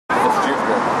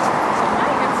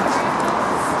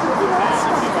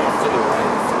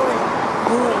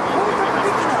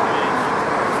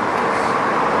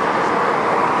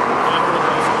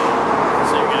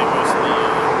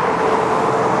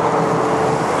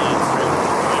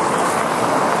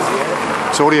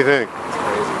So what do you think?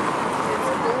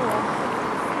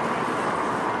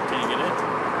 Can you get it?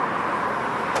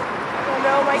 Oh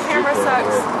no, my camera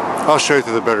sucks. I'll show you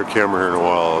through the better camera here in a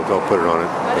while. I'll put it on it.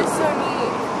 That is so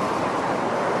neat.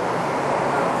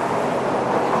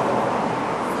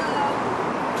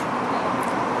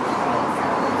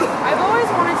 I've always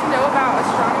wanted to know about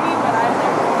astronomy, but I've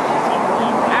never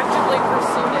actively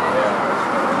pursued it.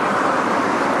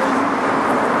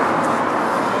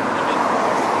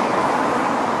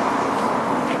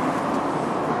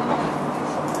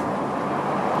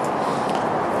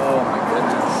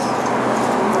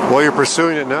 Well, you're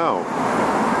pursuing it now.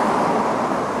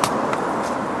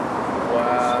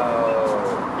 Wow.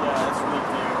 Yeah, that's really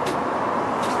cute.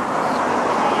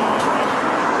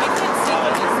 I can't see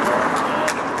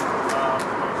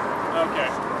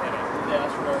Okay. Yeah,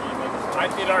 that's where you make it.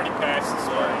 It already passed,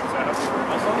 so I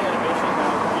saw the animation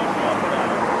that gave me up for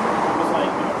that. It was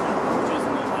like, just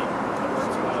in the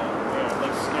words about it. Yeah,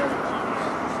 like scary.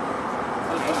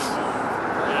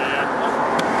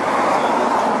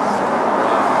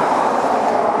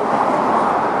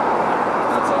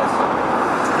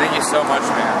 Thank you so much,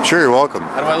 man. Sure, you're welcome.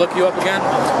 How do I look you up again?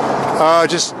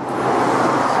 Just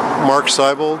Mark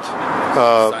Seibold.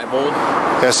 Seibold?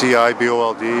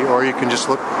 Seibold, or you can just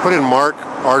put in Mark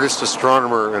Artist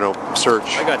Astronomer in a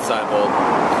search. I got Seibold.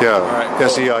 Yeah, all right, cool.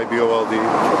 Seibold.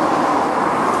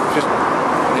 Just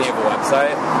you have a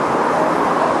website?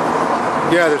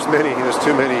 Yeah, there's many. There's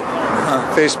too many.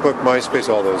 Facebook, MySpace,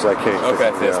 all those. I can't.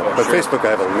 Okay, yeah. Facebook. But sure. Facebook, I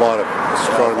have a lot of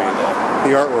astronomy.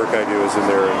 The artwork I do is in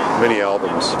there in many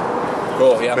albums.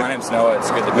 Cool. Yeah, my name's Noah. It's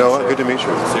good to meet you. Noah, good to meet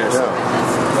you. Seriously.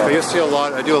 Yeah. I see a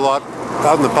lot. I do a lot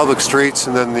out in the public streets,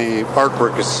 and then the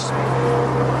artwork is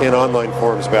in online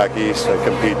forums back east. I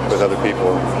compete with other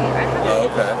people. Oh,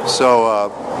 okay. So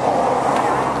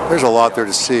there's a lot there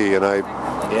to see, and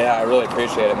yeah, I really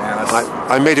appreciate it, man.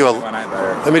 I may do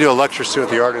a lecture soon at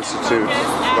the Art Institute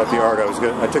about the art.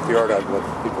 I took the art out and let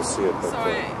people see it. But,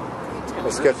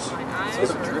 let's get. Is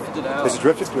it drifted out? Is it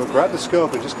drifted? You'll grab the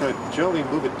scope and just kind of gently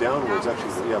move it downwards.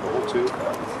 Actually, yeah, the whole tube.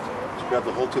 Just grab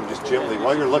the whole tube and just gently,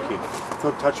 while you're looking,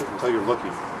 don't touch it until you're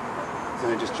looking, and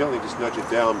then just gently just nudge it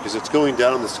down because it's going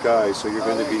down in the sky. So you're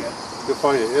going to be. You'll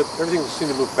find everything will seem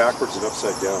to move backwards and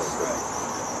upside down.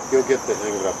 But you'll get the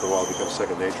hang of it after a while. It becomes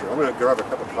second nature. I'm going to grab a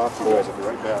cup of coffee, guys. I'll be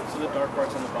right back. So the dark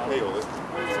part's on the bottom. Hey, hold it.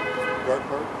 Dark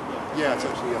part? Yeah, it's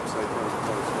actually upside down.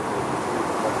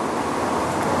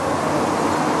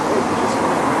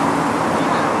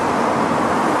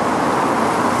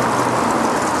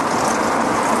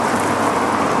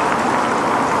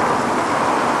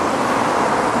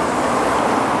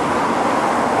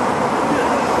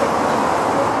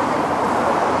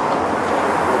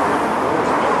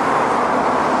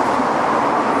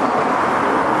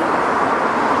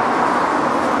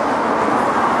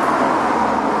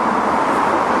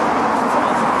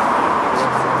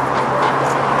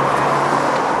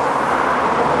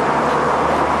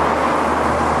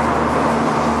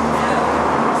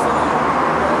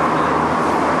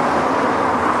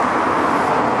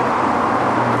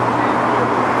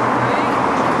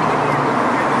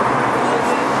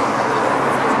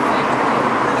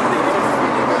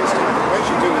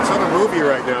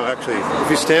 Right now, actually, if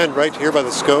you stand right here by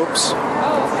the scopes.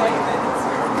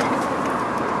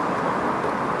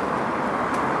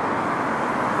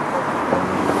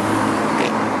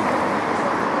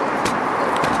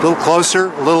 A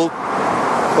little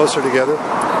closer together.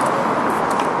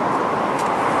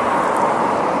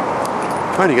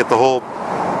 Trying to get the whole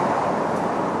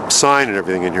sign and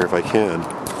everything in here if I can.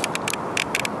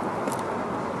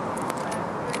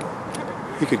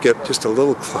 You could get just a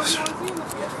little closer.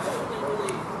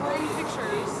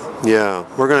 Yeah,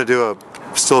 we're going to do a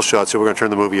still shot, so we're going to turn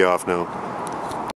the movie off now.